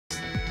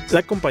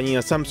La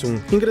compañía Samsung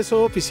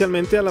ingresó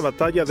oficialmente a la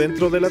batalla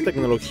dentro de la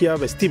tecnología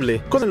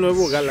vestible con el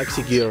nuevo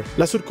Galaxi Gear.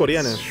 La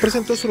surcoreana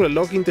presentó su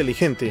reloj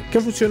inteligente que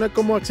funciona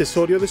como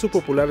accesorio de su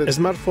popular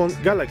smartphone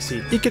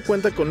Galaxy y que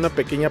cuenta con una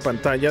pequeña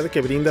pantalla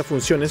que brinda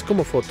funciones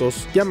como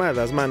fotos,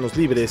 llamadas, manos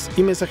libres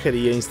y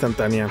mensajería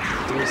instantánea.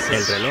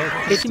 El reloj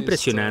es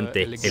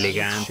impresionante,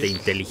 elegante,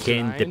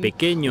 inteligente,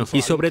 pequeño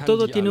y sobre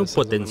todo tiene un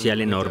potencial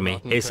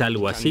enorme. Es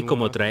algo así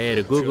como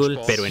traer Google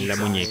pero en la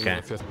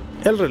muñeca.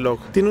 El reloj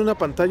tiene una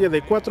pantalla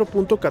de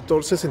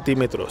 4.14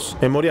 centímetros,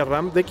 memoria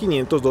RAM de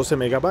 512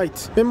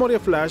 megabytes, memoria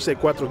flash de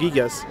 4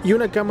 GB y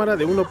una cámara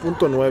de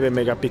 1.9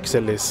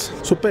 megapíxeles.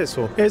 Su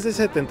peso es de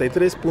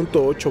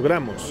 73.8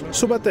 gramos.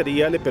 Su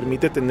batería le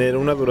permite tener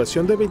una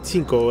duración de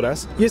 25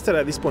 horas y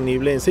estará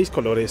disponible en 6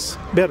 colores: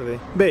 verde,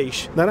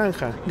 beige,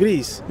 naranja,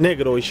 gris,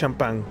 negro y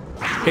champán.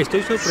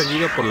 Estoy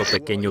sorprendido por lo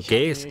pequeño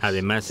que es,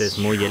 además es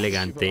muy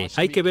elegante.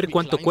 Hay que ver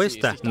cuánto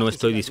cuesta, no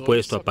estoy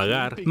dispuesto a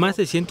pagar más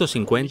de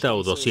 150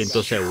 o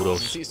 200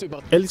 euros.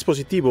 El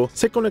dispositivo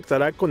se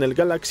conectará con el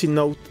Galaxy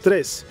Note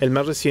 3, el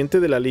más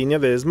reciente de la línea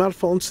de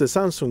smartphones de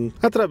Samsung,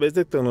 a través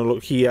de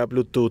tecnología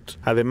Bluetooth.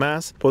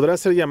 Además, podrá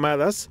hacer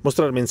llamadas,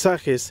 mostrar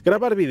mensajes,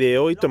 grabar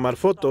video y tomar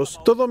fotos,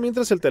 todo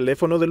mientras el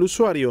teléfono del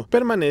usuario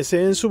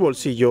permanece en su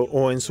bolsillo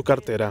o en su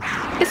cartera.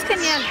 Es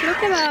genial, creo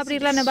que va a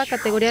abrir la nueva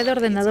categoría de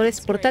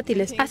ordenadores portátiles.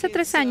 Hace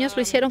 3 años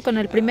lo hicieron con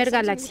el primer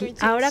Galaxy,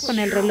 ahora con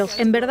el reloj.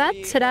 En verdad,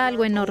 será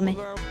algo enorme.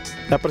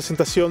 La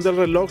presentación del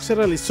reloj se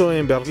realizó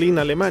en Berlín,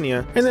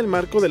 Alemania, en el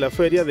marco de la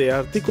Feria de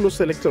Artículos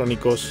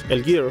Electrónicos.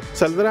 El Gear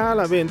saldrá a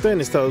la venta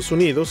en Estados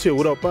Unidos y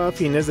Europa a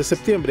fines de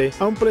septiembre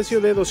a un precio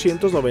de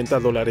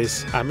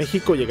 $290. A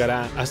México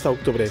llegará hasta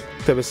octubre.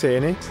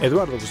 TVCN,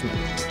 Eduardo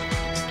Guzmán.